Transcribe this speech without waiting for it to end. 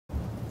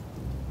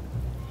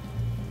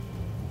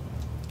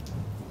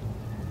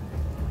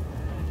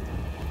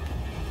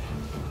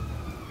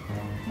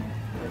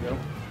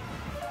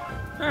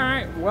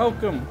Alright,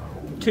 welcome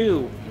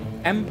to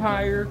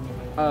Empire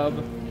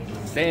of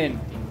Sin.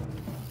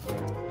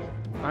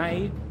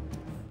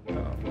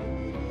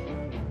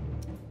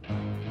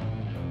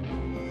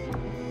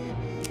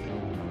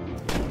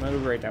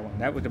 Overrate that one.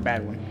 That was a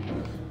bad one.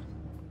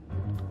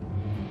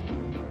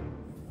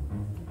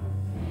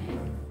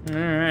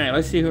 Alright,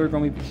 let's see who we're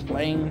going to be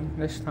playing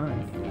this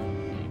time.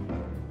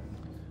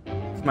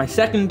 It's my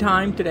second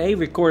time today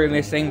recording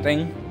this same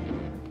thing.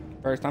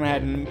 First time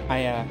I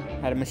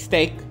had a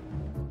mistake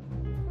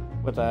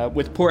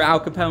with poor Al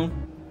Capone.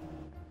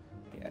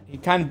 Yeah, he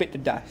kind of bit the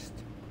dust.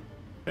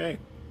 Hey,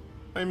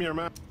 I'm your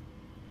man.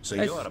 So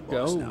Let's you're a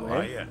boss go, now, eh?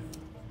 are you?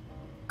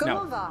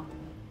 Comment va?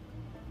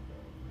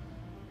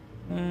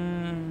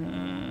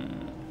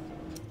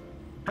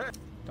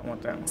 Don't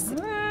want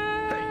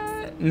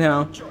that.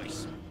 No.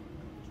 Choice.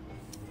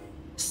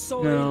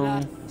 Sorry, No.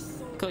 lad.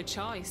 Good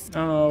choice.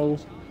 Oh.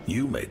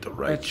 You made the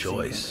right Let's see.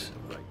 choice.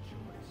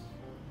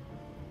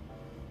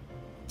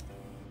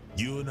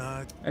 You and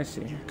I Let's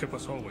see. keep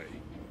us away.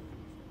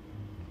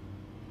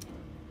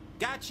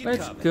 Got you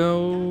Let's covered.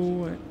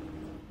 go.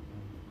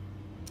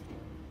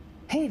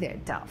 Hey there,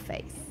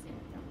 dollface.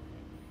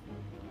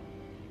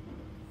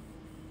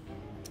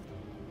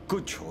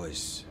 Good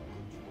choice.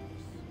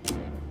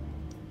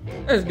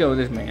 Let's go with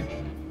this man.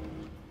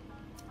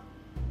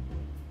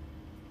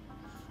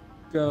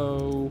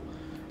 Go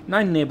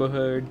 9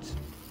 neighborhoods,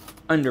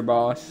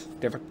 underboss,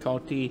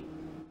 difficulty.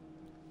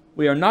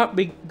 We are not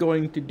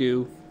going to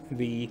do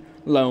the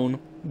lone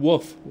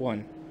wolf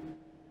one.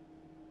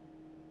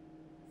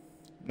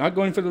 Not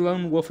going for the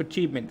lone wolf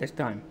achievement this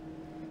time,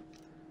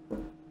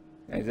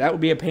 as that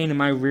would be a pain in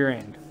my rear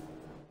end.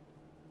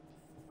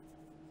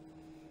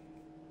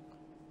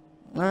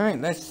 Alright,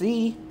 let's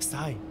see.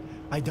 Sai,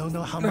 I don't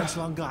know how much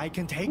longer I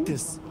can take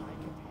this.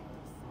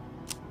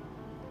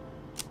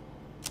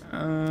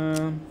 Slow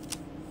down.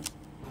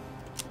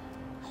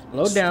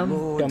 Slow Tell me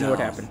what down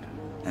happened.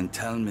 and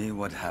tell me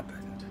what happened.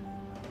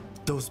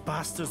 Those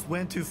bastards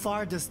went too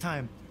far this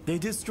time. They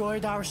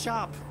destroyed our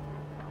shop.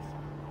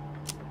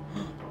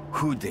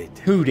 Who did?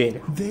 Who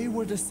did? They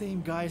were the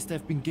same guys that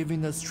have been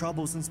giving us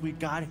trouble since we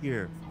got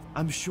here.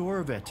 I'm sure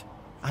of it.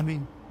 I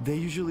mean, they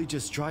usually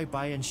just drive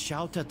by and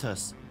shout at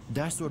us,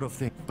 that sort of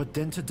thing. But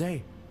then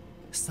today,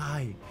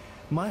 Sai,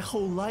 my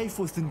whole life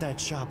was in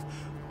that shop.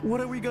 What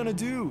are we gonna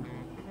do?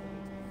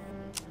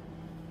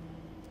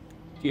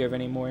 Do you have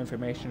any more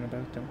information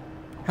about them?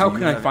 How Do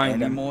can you I have find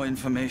any them? more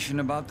information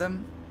about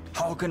them?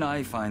 How can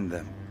I find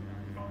them?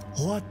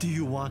 What do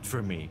you want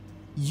from me?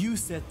 You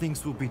said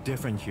things would be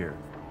different here.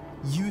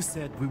 You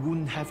said we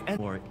wouldn't have any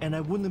more, and I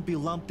wouldn't be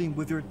lumped in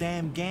with your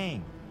damn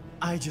gang.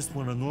 I just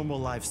want a normal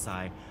life,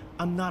 Sai.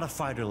 I'm not a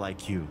fighter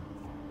like you.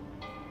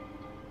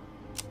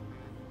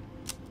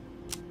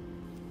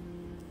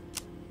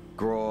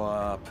 Grow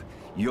up.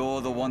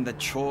 You're the one that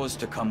chose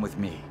to come with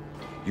me.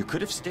 You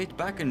could have stayed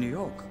back in New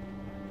York.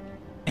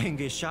 And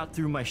get shot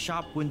through my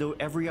shop window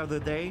every other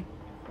day?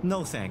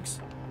 No thanks.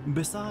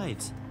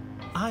 Besides,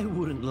 I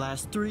wouldn't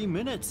last 3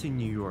 minutes in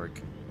New York.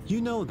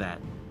 You know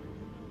that.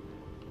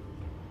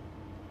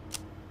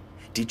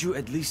 Did you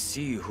at least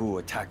see who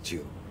attacked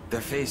you?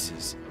 Their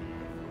faces?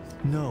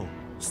 No,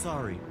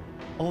 sorry.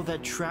 All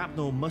that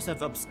shrapnel must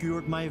have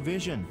obscured my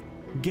vision.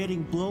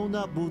 Getting blown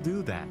up will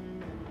do that.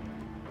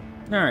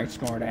 Alright,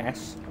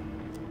 smartass.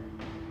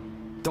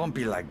 Don't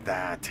be like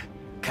that.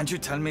 Can't you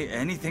tell me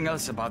anything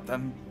else about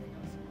them?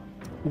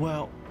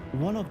 Well,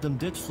 one of them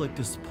did flick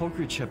this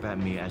poker chip at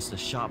me as the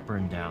shop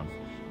burned down.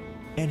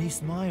 And he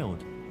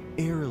smiled,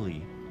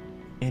 eerily.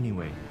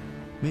 Anyway,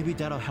 maybe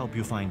that'll help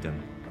you find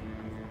them.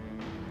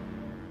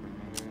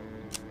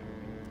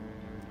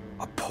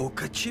 A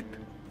poker chip?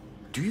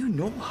 Do you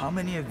know how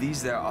many of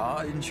these there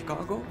are in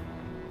Chicago?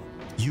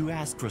 You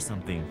asked for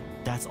something,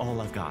 that's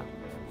all I've got.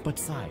 But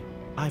Sai,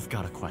 I've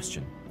got a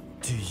question.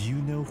 Do you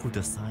know who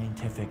the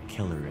scientific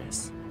killer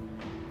is?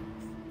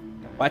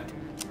 What?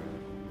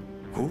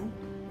 Who?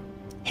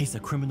 He's a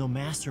criminal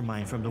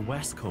mastermind from the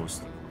West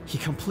Coast. He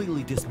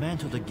completely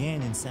dismantled the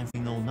gang in San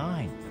Francisco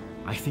 09.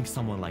 I think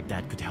someone like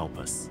that could help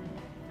us.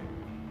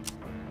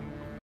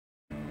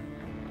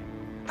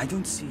 I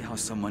don't see how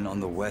someone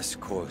on the West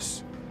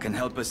Coast can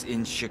help us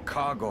in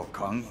Chicago,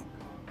 Kung.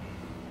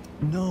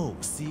 No,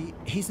 see,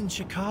 he's in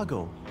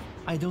Chicago.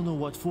 I don't know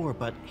what for,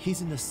 but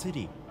he's in the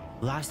city.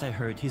 Last I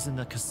heard, he's in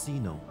a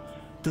casino.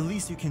 The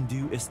least you can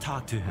do is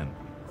talk to him.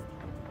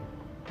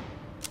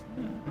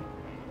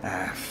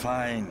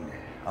 Fine.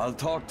 I'll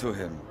talk to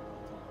him.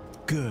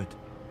 Good,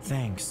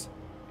 thanks.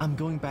 I'm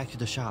going back to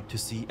the shop to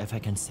see if I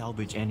can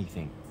salvage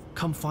anything.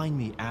 Come find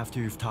me after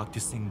you've talked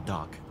to Sing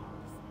Doc.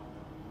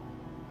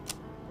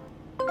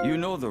 You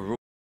know the rule,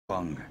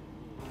 Kung.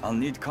 I'll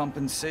need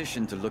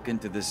compensation to look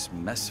into this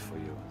mess for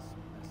you.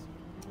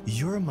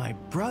 You're my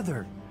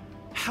brother.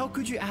 How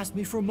could you ask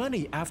me for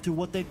money after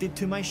what they did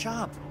to my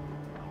shop?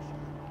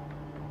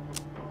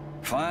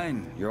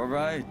 Fine, you're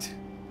right.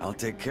 I'll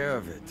take care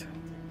of it.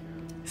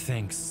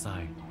 Thanks,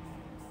 Sai.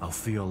 I'll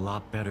feel a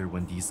lot better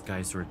when these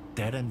guys are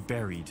dead and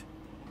buried.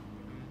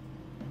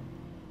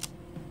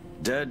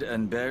 Dead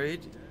and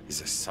buried? is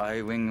a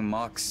Psywing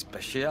mock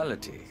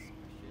speciality.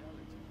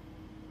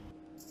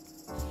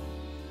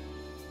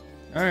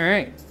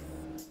 Alright.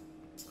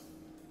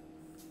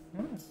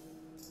 Oh,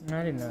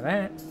 I didn't know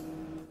that.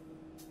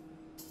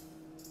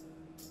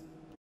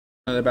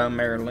 What about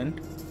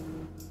Maryland?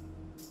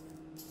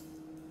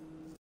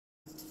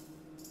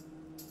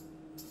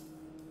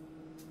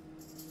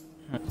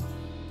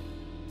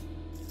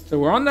 So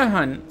we're on the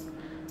hunt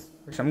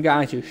for some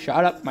guys who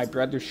shot up my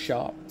brother's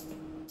shop.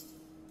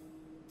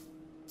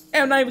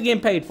 And I'm not even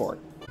getting paid for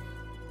it.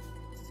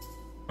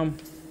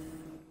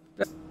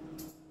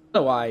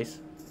 Otherwise,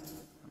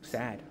 I'm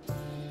sad.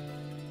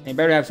 They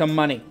better have some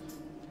money.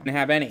 Didn't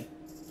have any.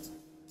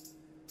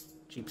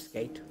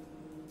 Cheapskate.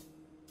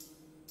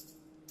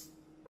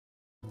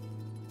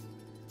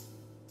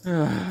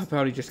 I'll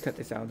probably just cut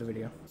this out of the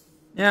video.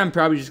 Yeah, I'm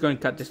probably just going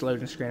to cut this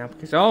loading screen out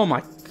because, oh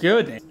my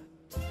goodness.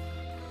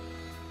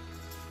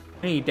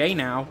 Any day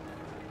now.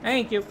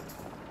 Thank you.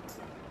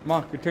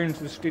 Mark returns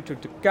to the streets of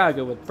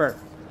Chicago with Burke.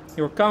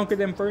 He will conquer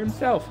them for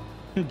himself,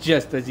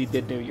 just as he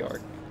did New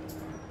York.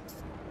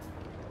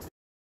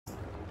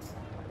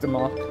 The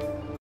Mock.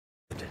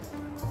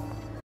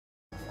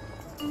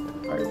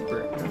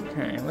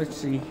 Okay, let's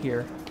see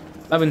here.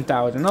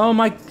 11,000. Oh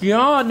my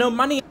god, no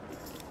money.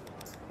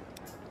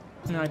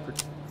 I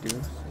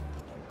produce.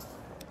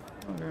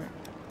 Okay.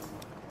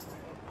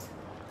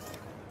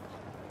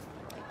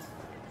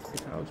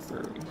 House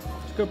brewery.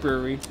 Let's go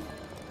brewery.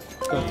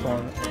 Let's go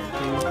farm.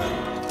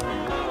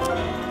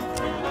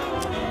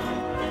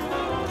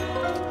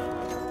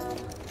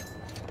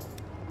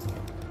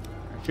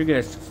 I should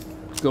get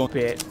a go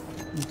pit.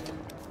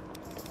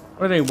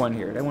 What do they want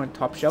here? They want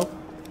top shelf?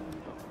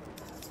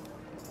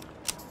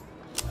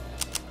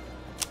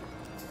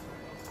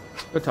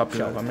 Go top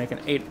shelf. I'm making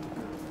 8.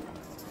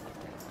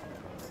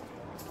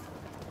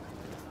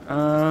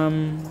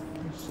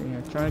 Let's see.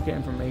 I'm trying to get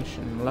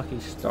information. Lucky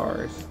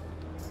stars.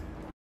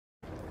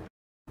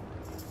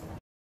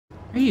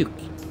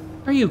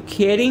 Are you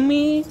kidding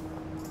me?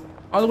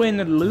 All the way in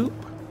the loop?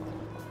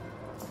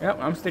 Yep,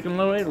 I'm sticking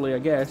Little Italy, I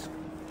guess.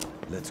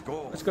 Let's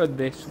go. Let's go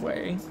this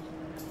way.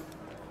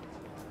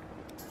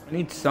 I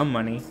need some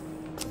money.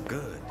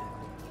 Good.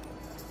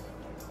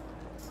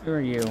 Who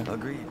are you?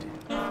 Agreed.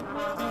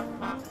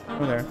 Oh,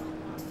 there.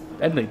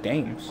 Deadly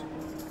Dames.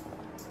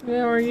 Who the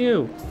hell are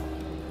you?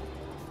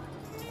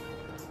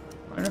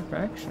 Minor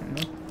faction.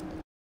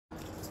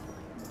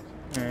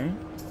 Okay.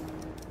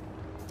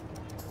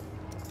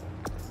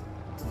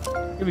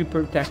 Give me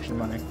protection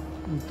money.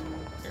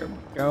 There we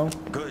go.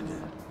 Good.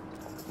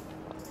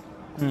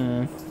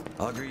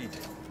 Agreed.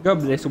 Go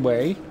this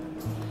way.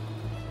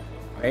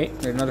 Wait,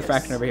 there's another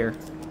faction over here.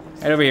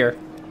 Head over here.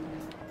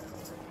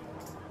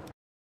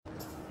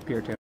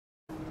 Here too.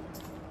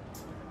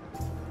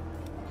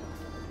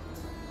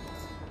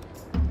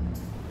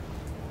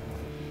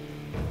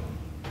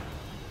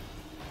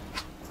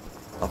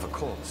 Of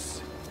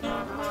course.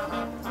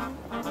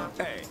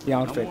 Hey, The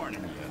outfit.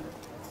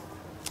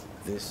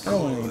 this I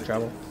don't want any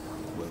trouble.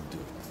 will do.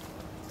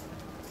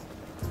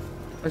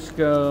 Let's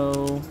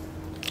go.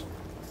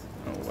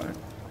 Oh, what?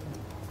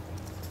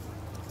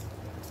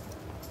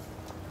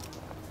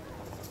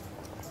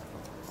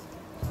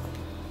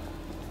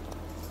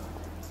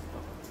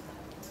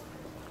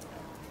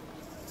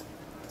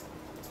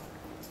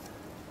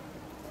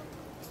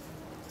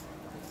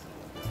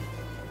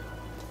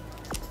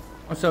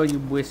 I'll sell you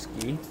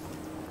whiskey.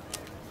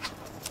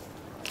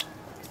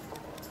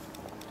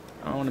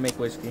 I don't want to make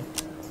whiskey.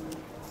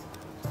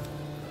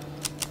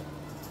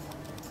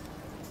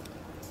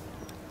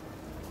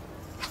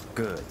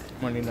 Good.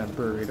 I'm gonna need that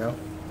brewery though.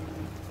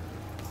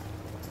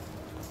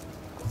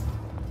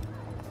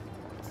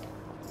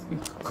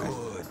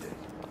 Good.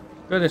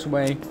 Go this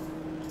way.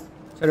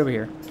 Set over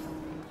here.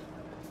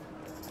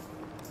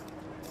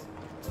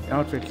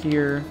 Outfit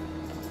here.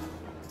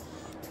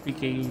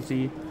 Speak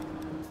easy.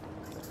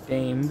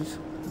 Dames.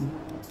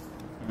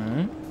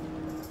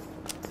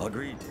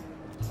 Agreed.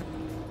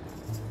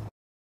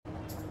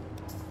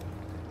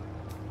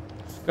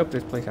 Scope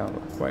this place out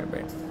quite a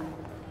bit.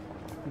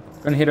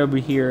 Gonna hit over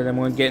here, then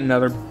we're gonna get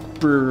another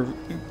brew.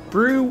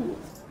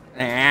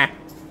 Right.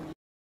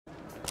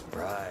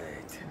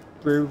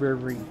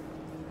 Brewery.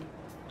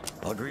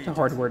 Agreed. It's a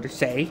hard word to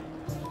say.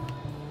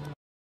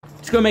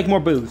 Let's go make more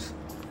booze.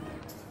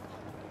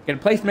 Get a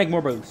place to make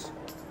more booze.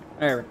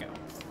 There we go.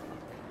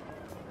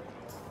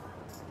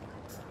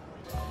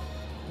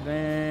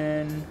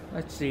 Then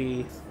let's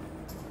see.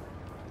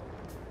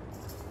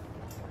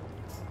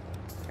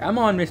 Come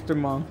on, Mr.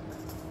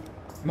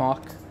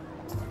 Mock.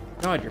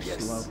 God, you're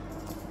slow.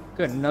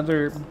 Good,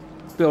 another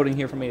building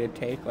here for me to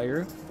take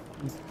later.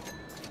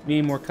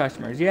 Need more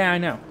customers. Yeah, I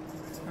know.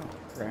 Oh,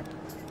 crap.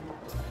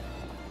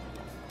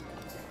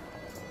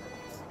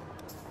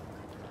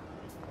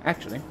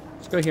 Actually,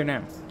 let's go here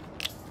now.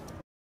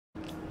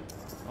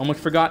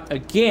 Almost forgot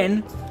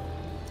again.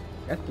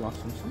 Death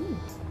blossoms. Ooh.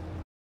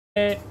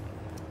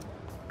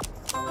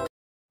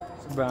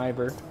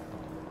 Survivor.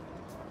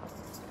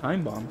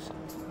 Time bombs.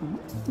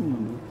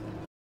 Ooh.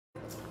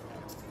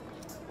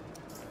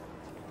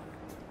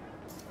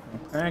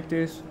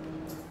 Practice.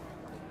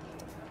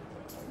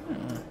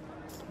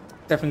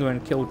 Definitely going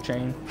to kill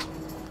chain.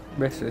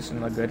 Rest of this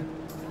isn't look good.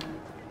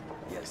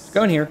 Yes.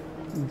 Go in here.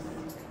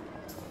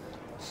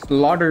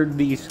 Slaughter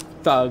these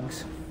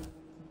thugs.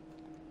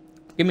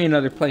 Give me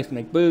another place to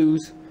make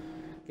booze.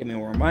 Give me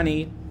more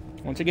money.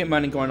 Once I get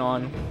money going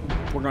on,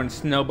 we're going to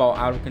snowball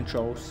out of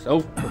control.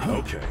 So.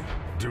 Okay,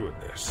 doing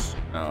this.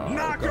 Oh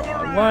Knock him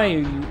God! around. Why are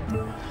you?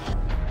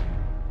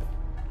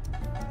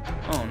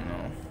 Oh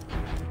no!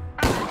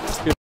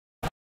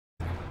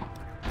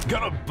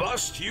 Gonna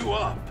bust you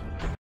up.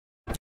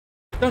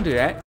 Don't do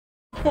that.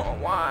 Oh,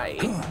 why?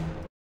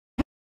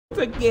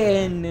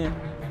 Again.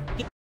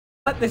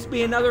 Let this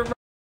be another.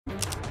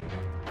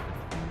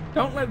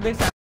 Don't let this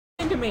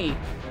happen to me.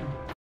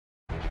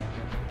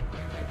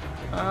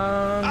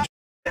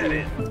 Get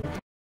it.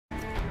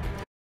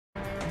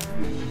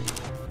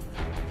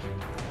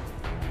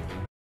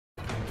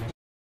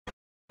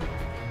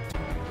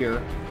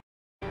 Here.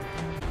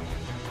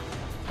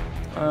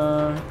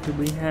 Do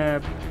we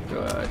have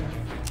good?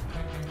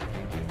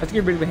 Let's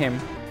get rid of him.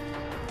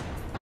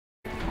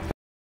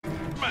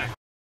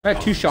 I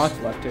got 2 shots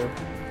left too.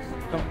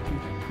 Don't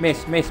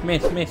miss.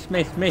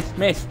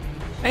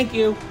 Thank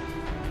you.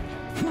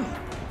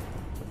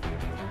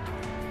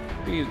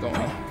 Where are you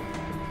going?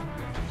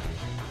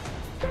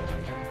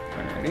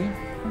 Alrighty.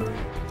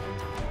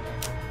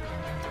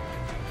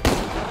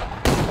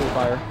 Full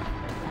fire.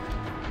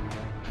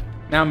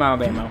 Now I'm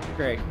out of ammo.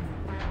 Great.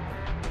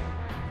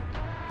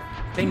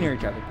 Stay near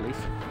each other,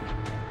 please.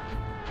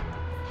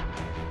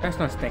 That's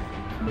not staying.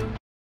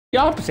 The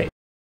opposite.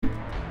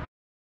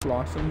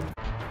 Blossom.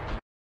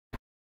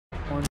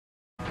 1,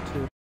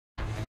 2.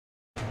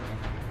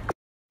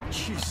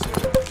 Jesus.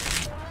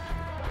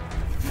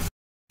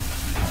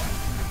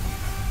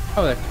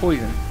 Oh, that's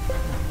poison.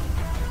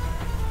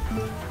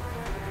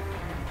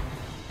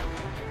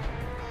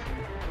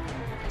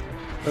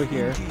 Go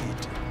here.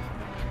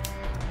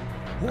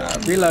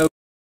 Reload.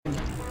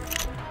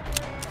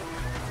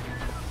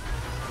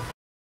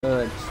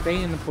 Good.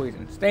 Stay in the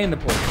poison. Stay in the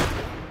poison.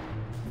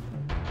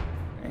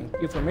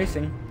 Thank you for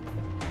missing.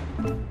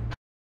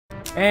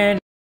 And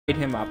hit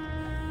him up.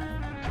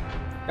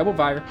 Double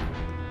fire.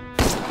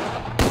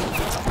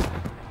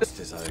 Just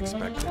as I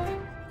expected.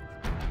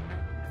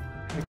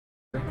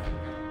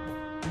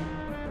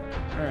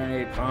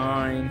 Alright,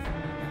 fine.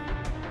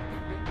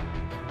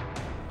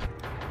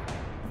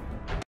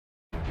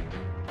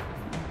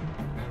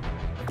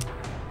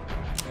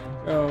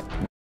 Oh,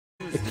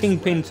 the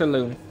Kingpin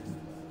Saloon.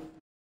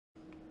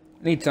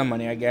 Need some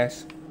money, I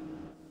guess.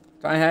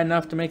 So I had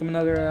enough to make him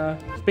another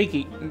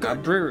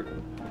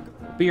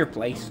beer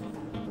place.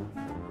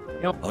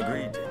 Yep.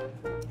 Agreed.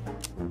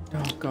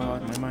 Oh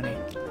God, my money.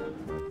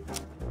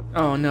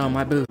 Oh no,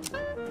 my booze.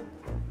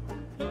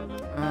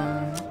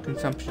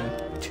 Consumption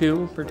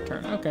 2 per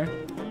turn. Okay.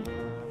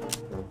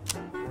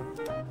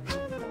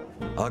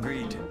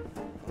 Agreed.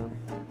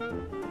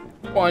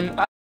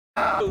 1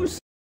 house.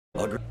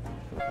 Agreed.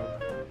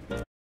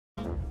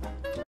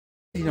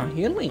 He's not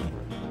healing.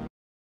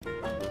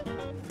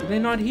 Do they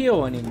not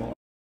heal anymore?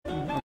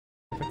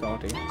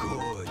 Difficulty.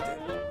 Good.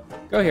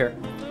 Go here.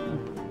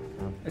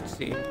 Let's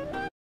see.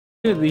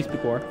 Look at these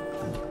before.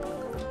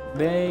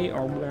 They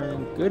are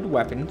wearing good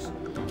weapons.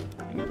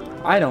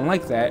 I don't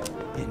like that.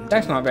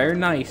 That's not very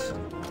nice.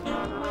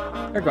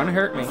 They're gonna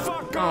hurt me.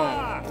 Fuck Oh.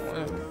 off.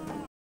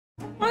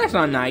 Well, that's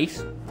not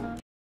nice.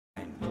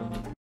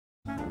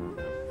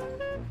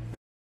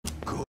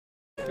 Go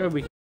over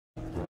here.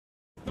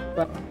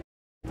 But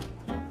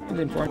and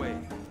then for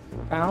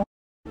ow.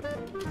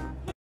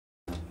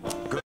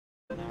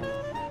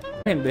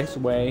 And this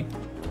way.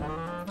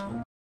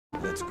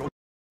 Let's go.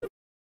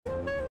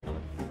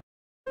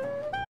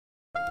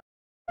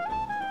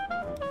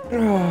 I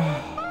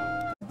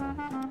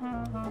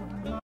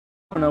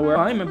don't know where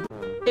I'm.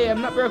 Hey,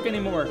 I'm not broke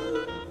anymore.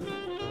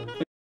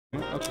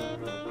 Okay.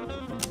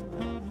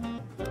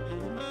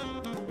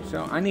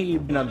 So I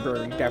need another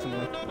brewery,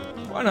 definitely.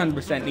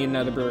 100% need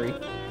another brewery.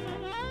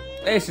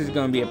 This is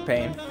gonna be a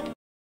pain.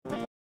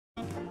 I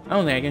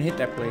don't think I can hit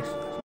that place.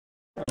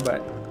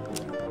 But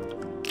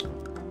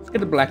let's get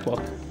the black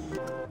book.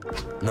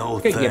 No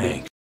Okay,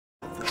 thanks.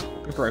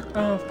 You're broke.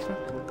 Oh, fuck.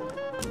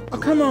 Oh,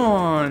 come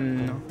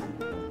on.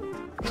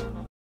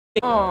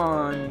 Come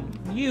on,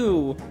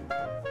 you.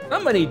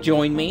 Somebody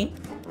join me.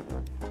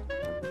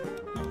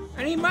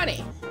 I need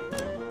money.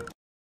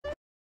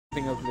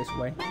 Thing over this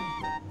way.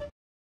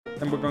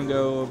 Then we're gonna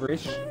go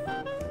over-ish.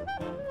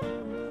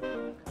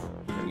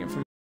 Gonna get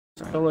from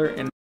color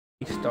and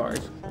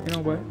stars. You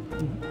know what?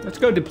 Let's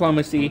go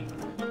diplomacy.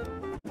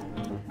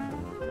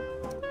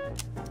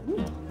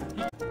 Ooh.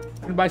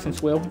 Gonna buy some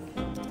swill.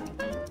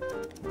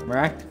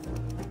 Rack.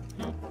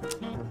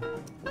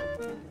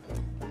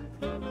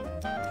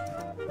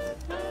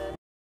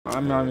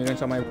 I'm not even gonna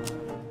sell my. I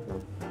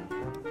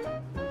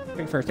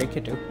think first aid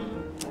kit too.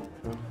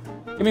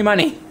 Give me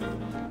money.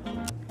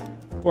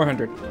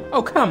 400.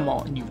 Oh come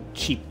on, you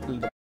cheap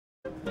little.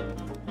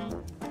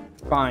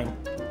 Fine.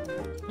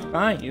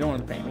 Fine. You don't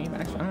want to pay me.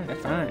 That's fine.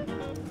 That's fine.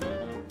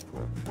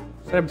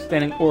 Set up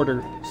standing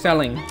order.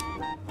 Selling.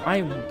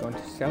 I'm going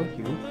to sell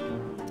you.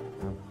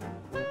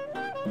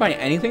 Buy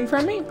anything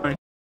from me? Fine.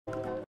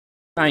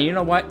 Fine, you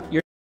know what?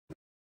 You're...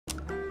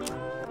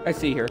 Let's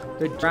see here.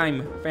 The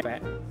dime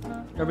fat.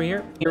 Over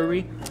here.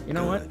 You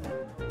know what?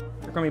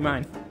 They're gonna be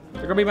mine.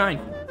 They're gonna be mine.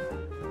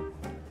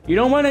 You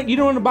don't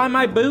wanna buy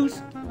my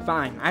booze?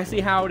 Fine. I see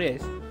how it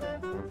is.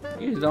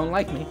 You just don't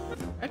like me.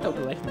 I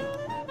don't like me.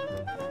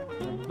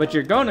 But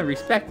you're gonna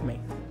respect me.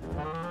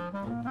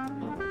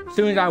 As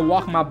soon as I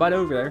walk my butt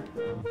over there,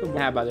 what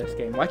have about this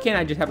game? Why can't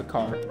I just have a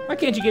card? Why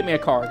can't you get me a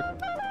card?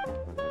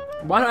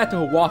 Why do I have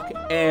to walk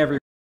everywhere?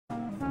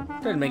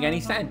 Doesn't make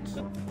any sense.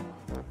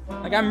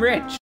 Like I'm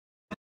rich.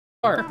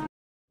 Or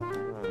I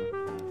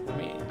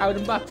mean,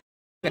 $1,000.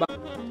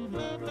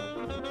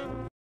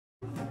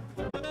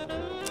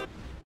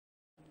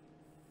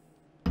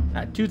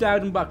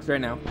 2,000 bucks right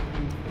now.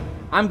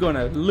 I'm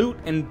gonna loot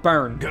and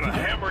burn. Gonna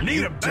hammer.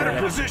 Need a better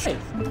position.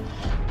 Hey.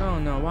 Oh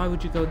no! Why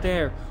would you go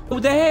there? Oh,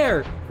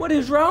 there! What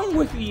is wrong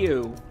with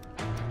you?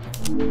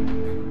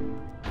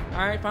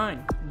 All right,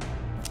 fine.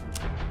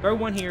 Throw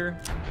one here.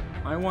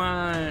 I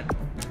want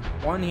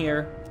one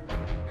here.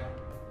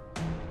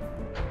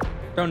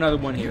 Throw another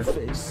one here.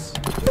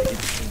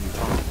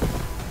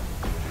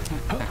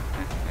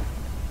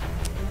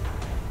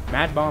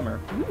 Mad Bomber.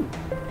 Ooh.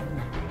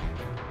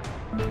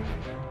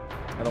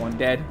 Another one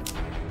dead.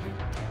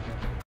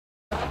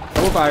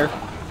 Double fire.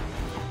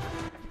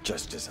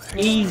 Just as I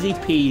Easy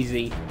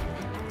peasy.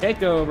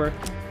 Take over.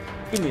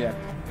 Give me that.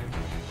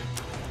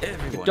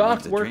 Everyone Dock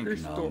needs a worker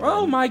drink now store. and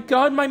Oh then. my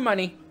god, my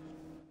money.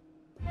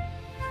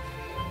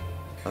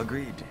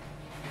 Agreed.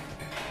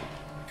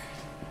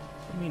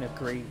 I mean,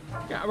 agreed.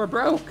 Yeah, we're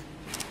broke.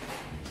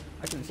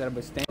 I can set up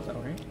a stand though,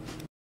 right?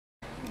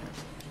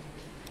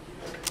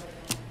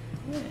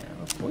 Yeah,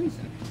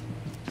 poison.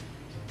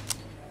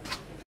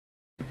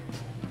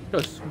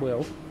 Just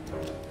will.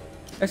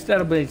 Let's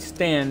set up a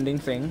standing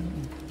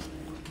thing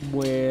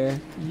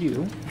with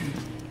you.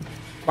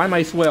 Find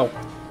my swill.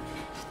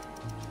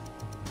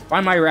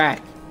 Find my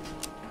rack.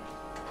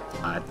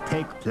 I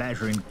take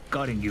pleasure in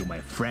guarding you, my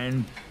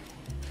friend.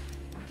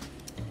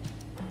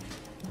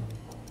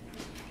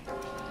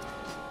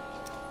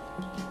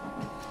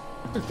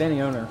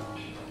 Standing owner.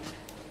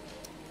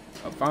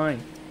 Oh,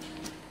 fine.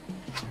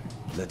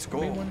 Let's Do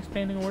we go. want a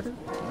standing order?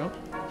 Nope.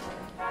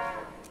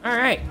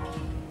 Alright.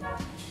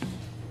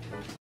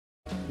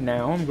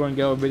 Now I'm going to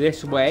go over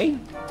this way.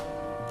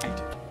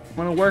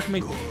 Want to work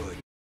me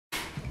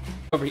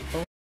over here.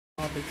 Oh,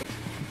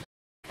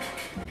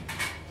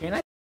 can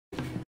I?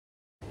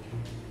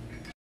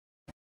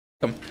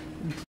 Come.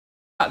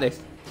 Got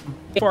this.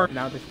 Four.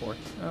 Now there's four.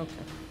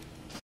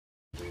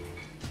 Okay.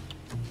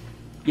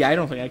 Yeah, I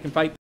don't think I can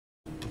fight.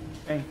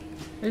 Okay.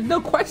 There's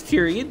no quest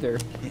here either.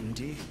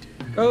 Indeed.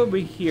 Go over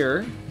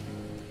here.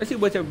 Let's see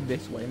what's over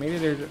this way.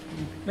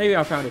 Maybe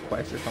I found a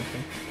quest or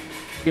something.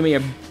 Give me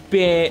a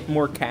bit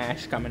more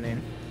cash coming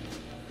in.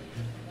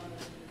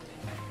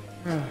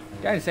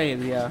 Gotta say,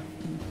 the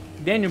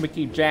Daniel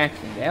McKee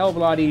Jackson's a hell of a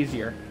lot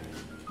easier.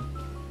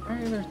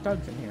 Alright, there's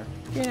thugs in here.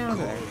 Get out of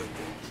there.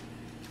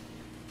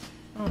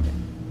 Stop it.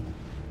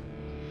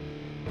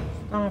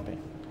 Stop it.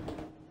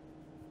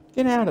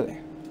 Get out of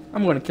there.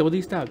 I'm gonna kill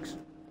these thugs.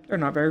 They're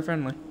not very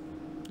friendly.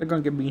 They're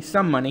gonna give me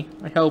some money,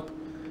 I hope.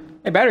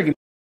 They better give me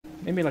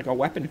maybe like a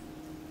weapon.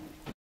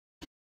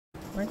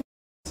 Right?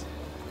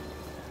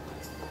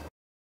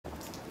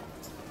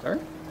 Sir?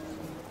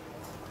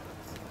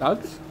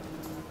 Thugs?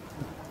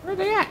 Where are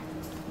they at?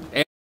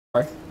 They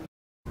are.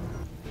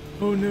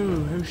 Oh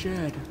no, how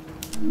sad.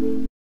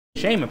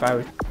 Shame if I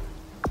would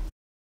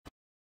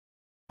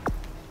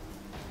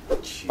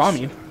bomb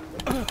you.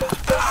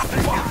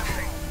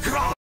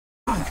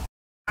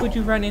 Would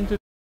you run into...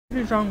 What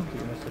is wrong with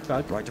you, Mr.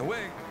 Thug? Right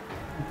away.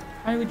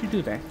 Why would you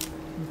do that?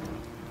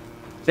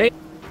 See?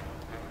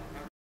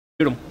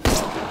 Shoot him.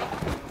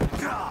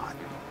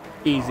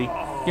 Easy.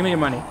 Give me your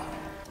money.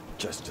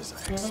 Just as I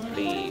expected.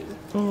 Leave.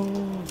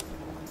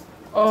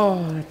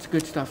 Oh, that's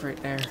good stuff right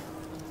there.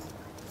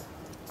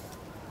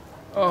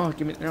 Oh,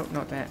 give me... No,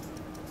 not that.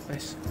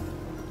 This.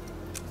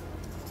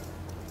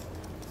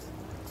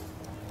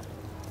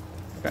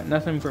 Got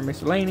nothing for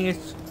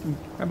miscellaneous.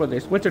 How about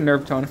this? What's a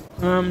nerve tonic?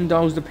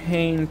 Dulls the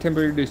pain,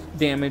 temporary reduce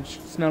damage,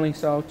 smelling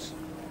salts.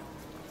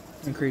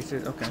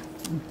 Increases, okay.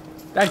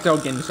 That's all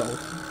getting sold.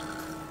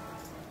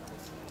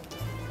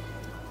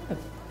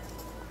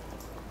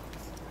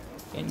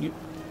 And you...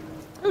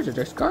 Those are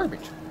just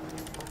garbage.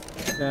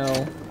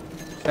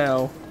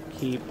 Sell,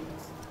 keep.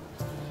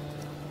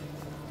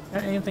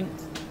 Got anything?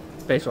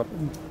 Baseball.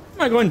 What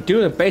am I going to do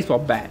with a baseball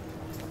bat?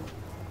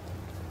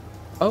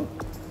 Oh.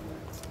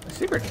 A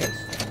secret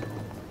case.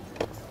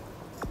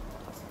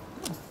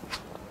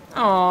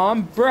 Aw,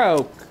 I'm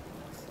broke.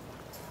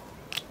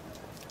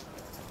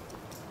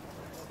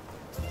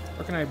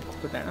 Where can I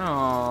put that?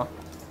 Aw.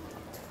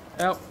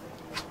 Oh.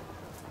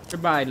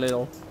 Goodbye,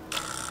 little.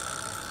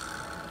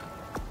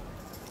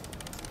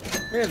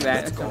 Look at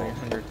that. That's only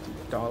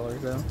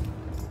 $100 though.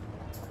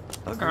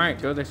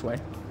 Alright, go this way.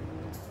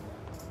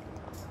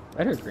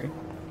 Better agree.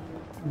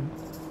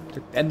 The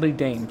deadly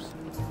dames.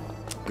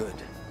 Good.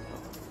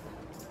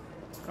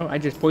 Oh, I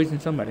just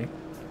poisoned somebody.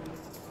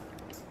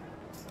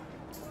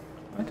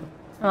 What?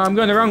 Oh, I'm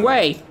going the wrong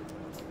way.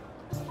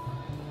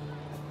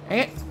 Dang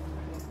it.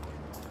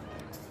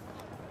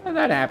 How did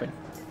that happen?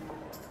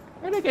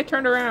 Why did I get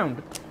turned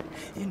around?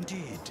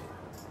 Indeed.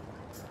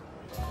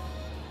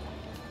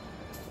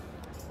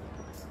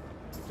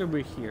 It's over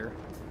here.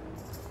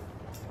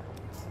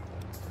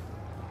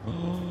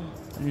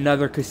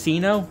 Another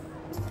casino?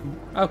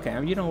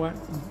 Okay, you know what?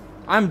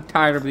 I'm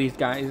tired of these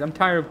guys. I'm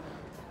tired of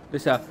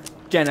this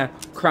Jenna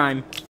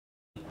crime.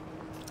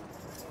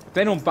 If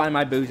they don't buy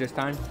my booze this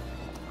time,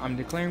 I'm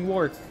declaring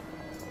war.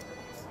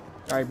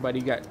 Sorry, buddy,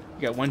 you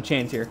got one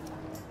chance here.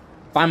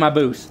 Buy my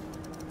booze.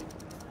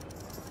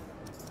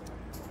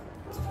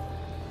 Is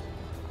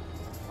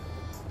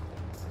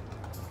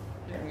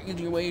there an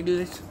easier way to do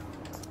this?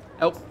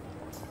 Oh.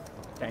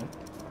 Dang.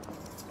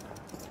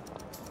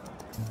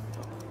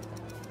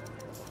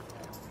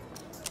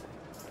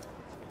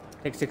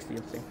 Take 60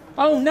 of the thing.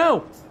 Oh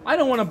no! I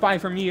don't want to buy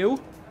from you!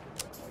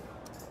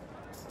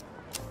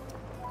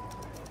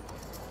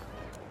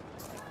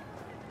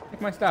 Take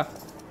my stuff.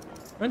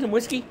 Want some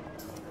whiskey?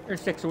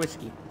 Here's 6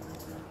 whiskey.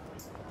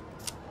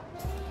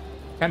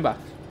 $10.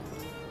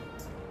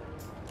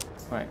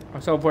 Alright,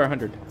 I'll sell it for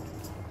 100.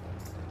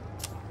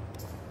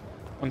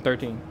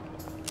 113.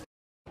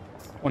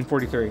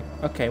 143.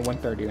 Okay,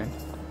 130 then.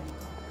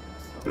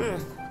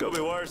 Could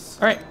be worse.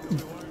 Alright.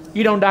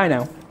 You don't die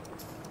now.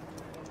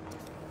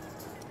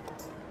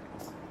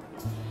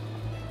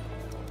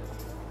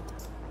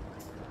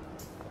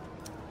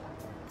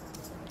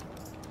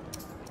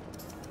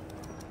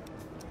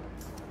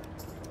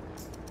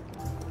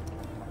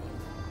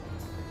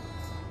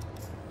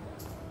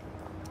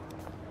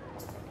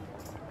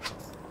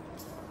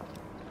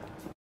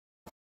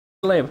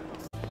 Live.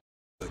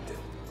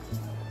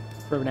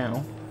 For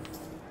now.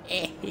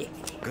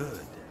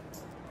 Good.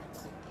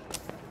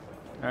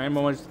 I'm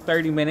almost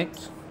 30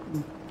 minutes.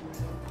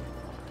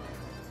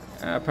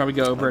 I'll probably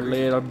go over a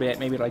little bit,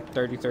 maybe like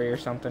 33 or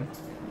something.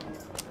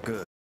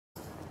 Good.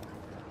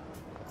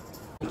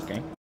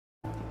 Okay.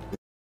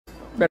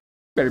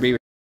 Better be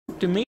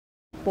to me,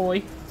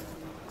 boy.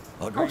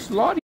 I'll Agreed.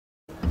 slaughter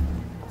you.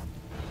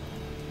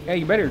 Yeah,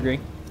 you better agree.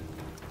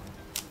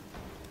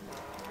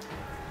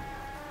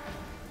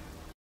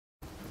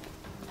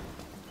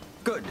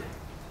 Good.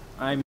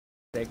 I'm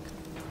sick.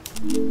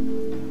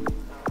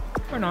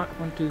 Or not.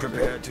 1, 2, 3.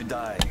 Prepare to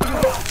die.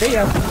 See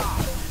ya.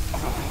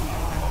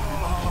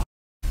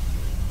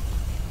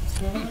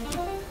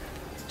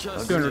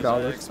 Just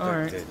 $200. as I All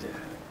right. expected.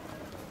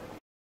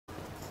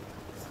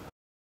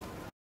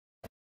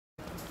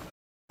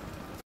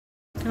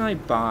 Can I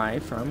buy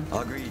from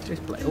Agreed. this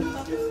place?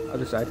 Oh,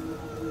 other side.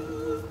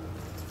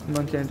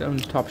 On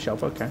the top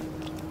shelf. Okay.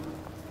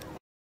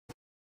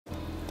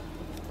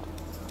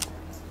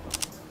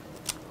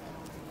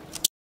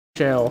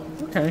 Shell.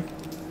 Okay.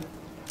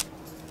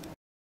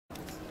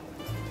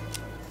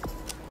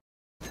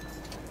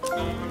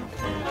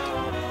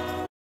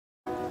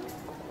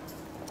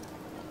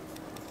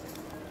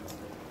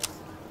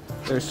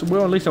 There's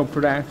well, at least I'll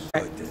produce.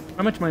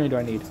 How much money do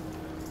I need?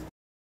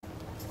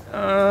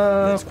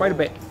 Quite a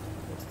bit.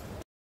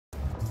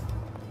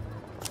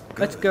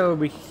 Let's go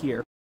over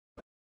here.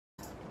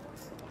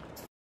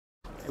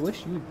 I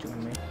wish you'd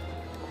join me.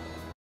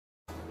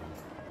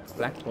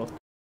 Black book.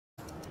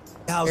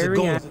 How's it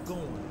Area.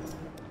 going?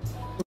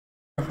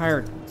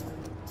 Hired.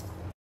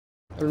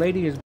 The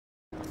lady is.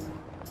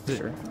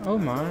 Sure. Oh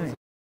my.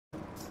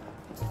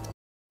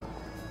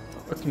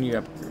 What can you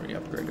upgrade?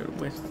 Upgrade it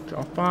with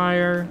draw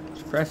fire,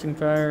 suppressing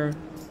fire,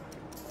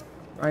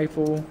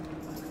 rifle,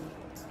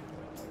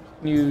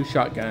 new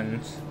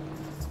shotguns,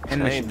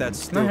 and Ain't that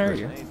Can I hire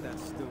stupid? you?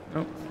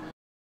 Nope.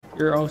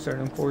 You're also an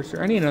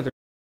enforcer. I need another.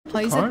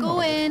 How's it Carnal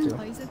going? too.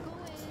 How's it going?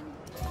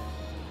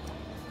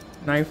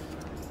 Knife,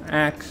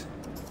 axe.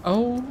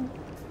 Oh,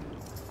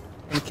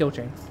 and a kill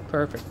chain.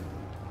 Perfect.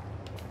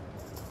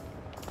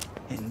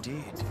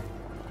 Indeed.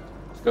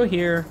 Let's go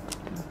here.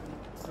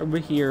 Over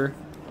here.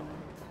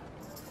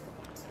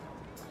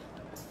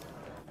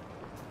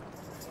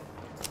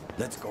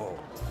 Let's go.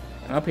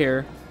 And up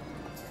here.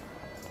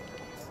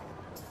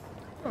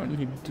 Oh, I need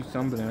to do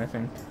something, I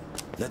think.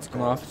 Let's An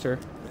go. officer.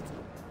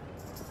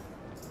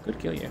 Could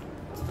kill you.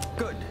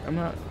 Good. I'm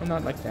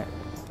not like that.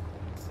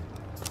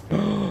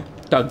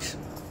 Thugs.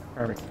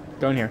 Perfect.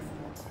 Go in here.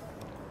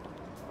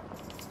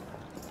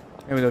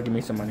 Maybe they'll give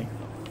me some money.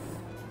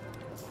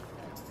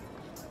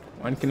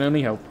 One can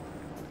only hope.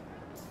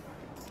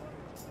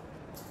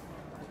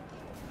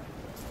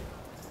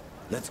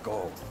 Let's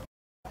go.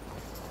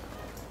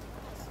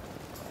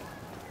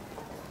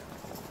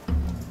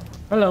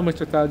 Hello,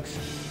 Mr. Thugs.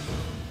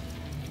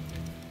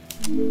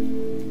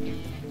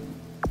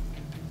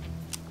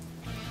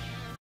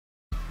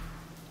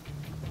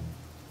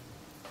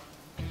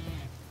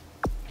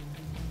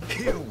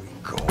 Here we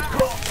go.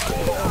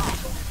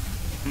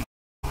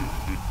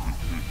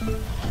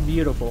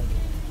 Beautiful.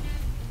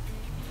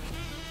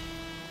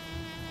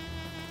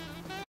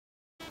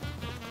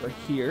 We're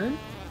here.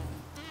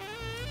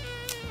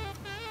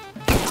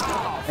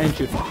 And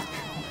shoot.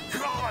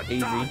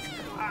 Easy.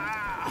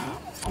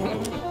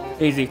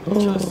 Easy.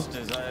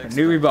 A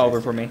new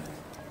revolver for me.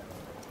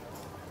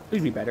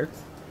 Please be better.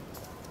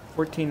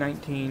 14,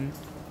 19.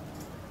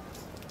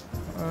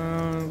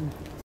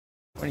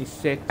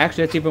 26.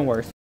 Actually, that's even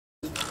worse.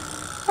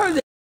 How is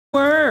it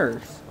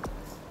worse?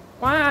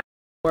 Why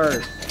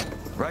worse?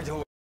 Right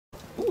away.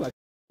 Ooh,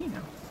 you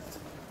know.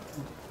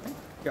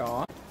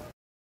 God.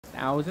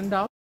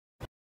 $1,000.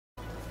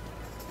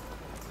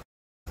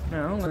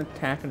 No, I'm gonna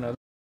attack another.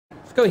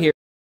 Let's go here.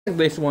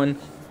 This one.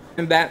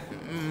 And that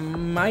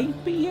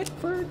might be it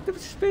for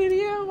this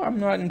video. I'm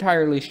not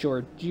entirely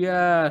sure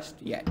just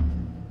yet.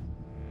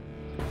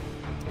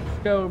 Let's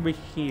go over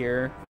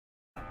here.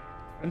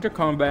 Enter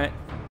combat.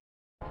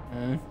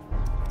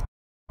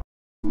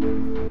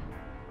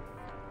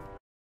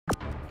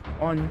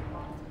 On.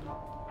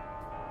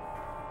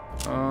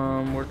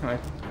 Where can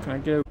I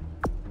go?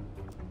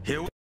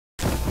 Here.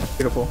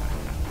 Beautiful.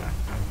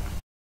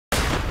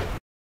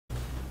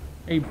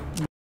 Hey,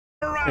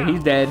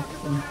 he's dead.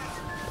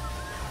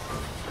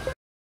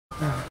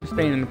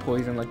 Staying in the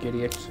poison like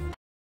idiots.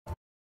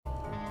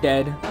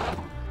 Dead.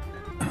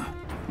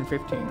 And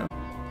 15.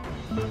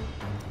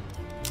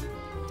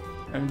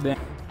 And then,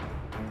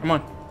 come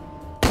on.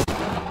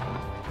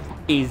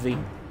 Easy.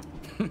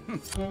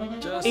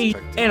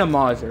 And a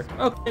Mauser.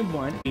 Okay,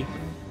 one.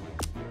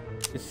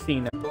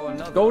 Casino.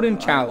 Golden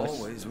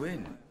Chalice.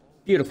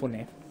 Beautiful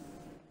name.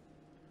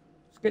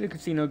 Let's get a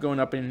casino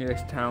going up in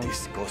this town.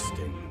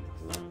 Disgusting.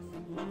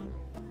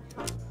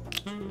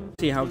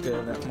 See how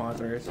good that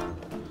Mauser is.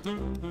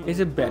 Is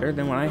it better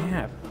than what I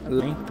have?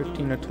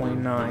 15 to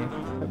 29.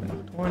 7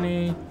 to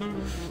 20.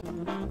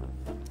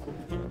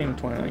 10 to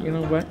 29. You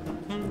know what?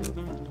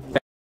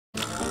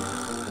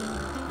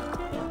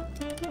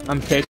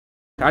 I'm pissed.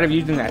 Tired of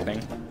using that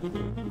thing.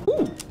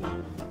 Ooh.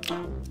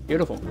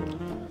 Beautiful.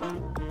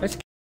 Let's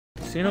get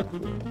casino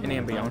and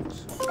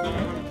ambiance.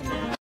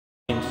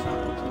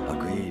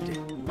 Agreed.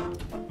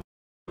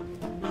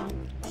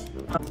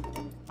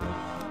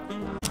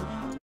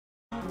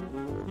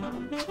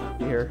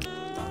 Here.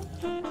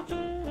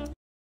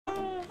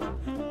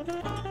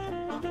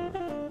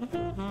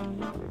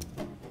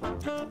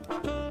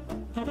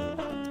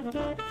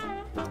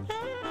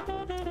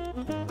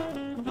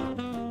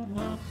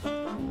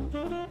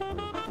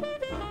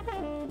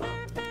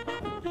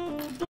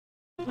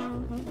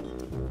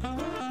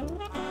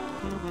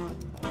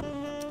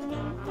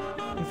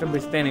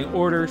 Somebody standing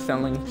order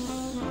selling.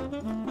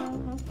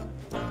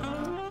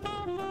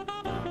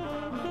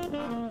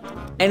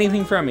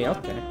 Anything from me,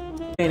 okay.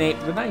 It ain't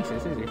the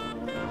nicest, is he?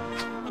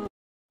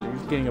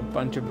 He's getting a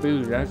bunch of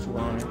booze, that's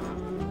why.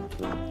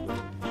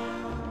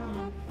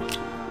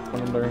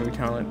 Want to learn new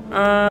talent.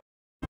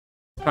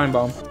 Time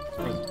bomb.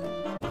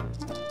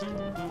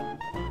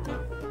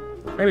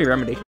 Maybe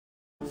remedy.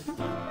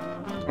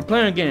 I'm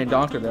planning on getting a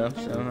doctor though,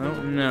 so I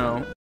don't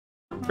know.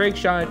 Break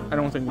shot, I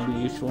don't think would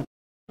be useful.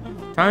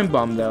 Time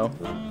bomb though.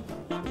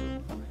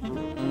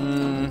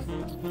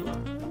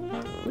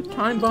 Would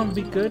time bomb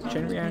be good?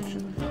 Chain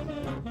reaction.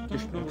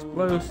 Additional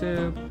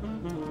explosive.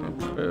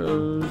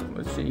 Exposed.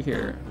 Let's see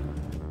here.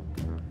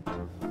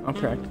 I'll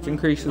practice.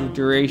 Increases the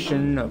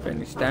duration of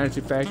any status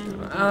effect.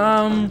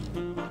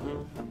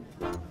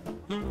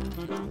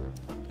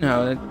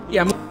 No,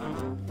 yeah.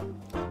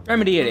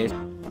 Remedy it is.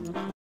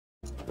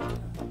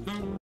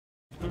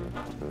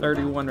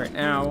 31 right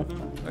now.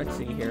 Let's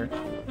see here.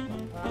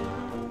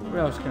 What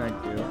else can I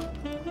do?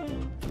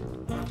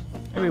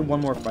 Maybe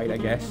one more fight, I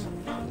guess.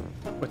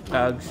 With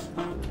thugs.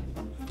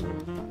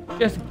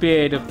 Just a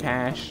bit of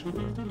cash.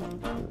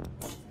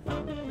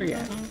 Where you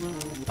at?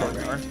 There we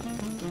are.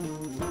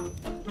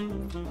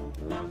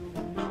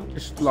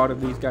 Just slaughter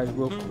these guys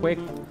real quick.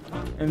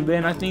 And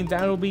then I think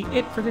that'll be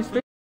it for this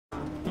video.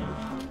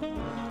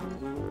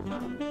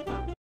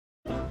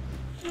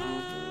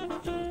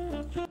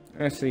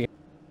 Let's see.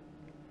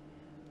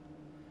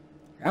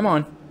 Come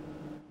on.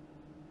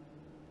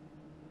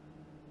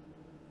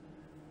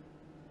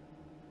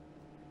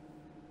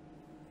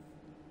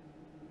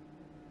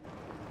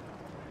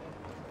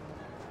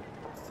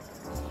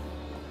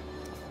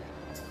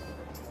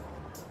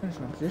 There's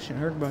my position.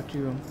 Heard about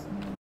you.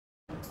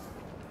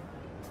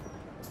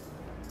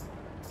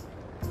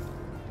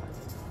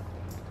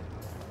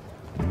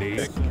 Me?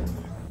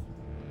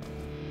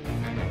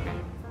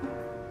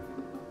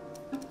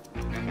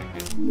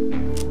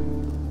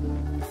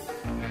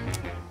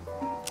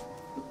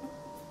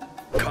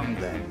 Come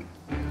then.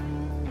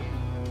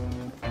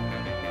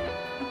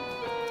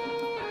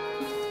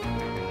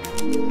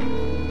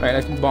 Alright,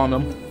 let's bomb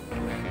them.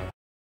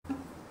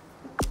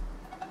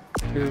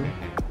 2.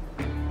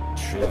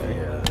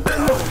 Trivia.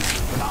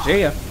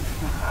 See ya.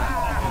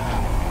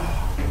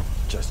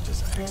 Just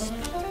as I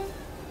expected.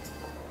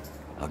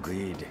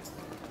 Agreed.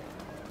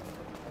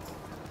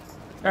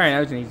 Alright, that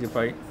was an easy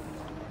fight.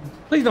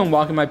 Please don't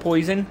walk in my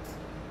poison.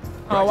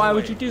 Oh, why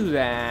would you do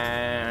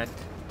that?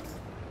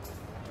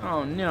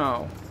 Oh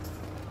no.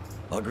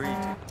 Agreed.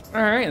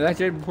 Alright,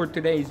 that's it for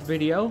today's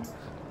video.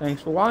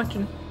 Thanks for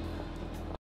watching.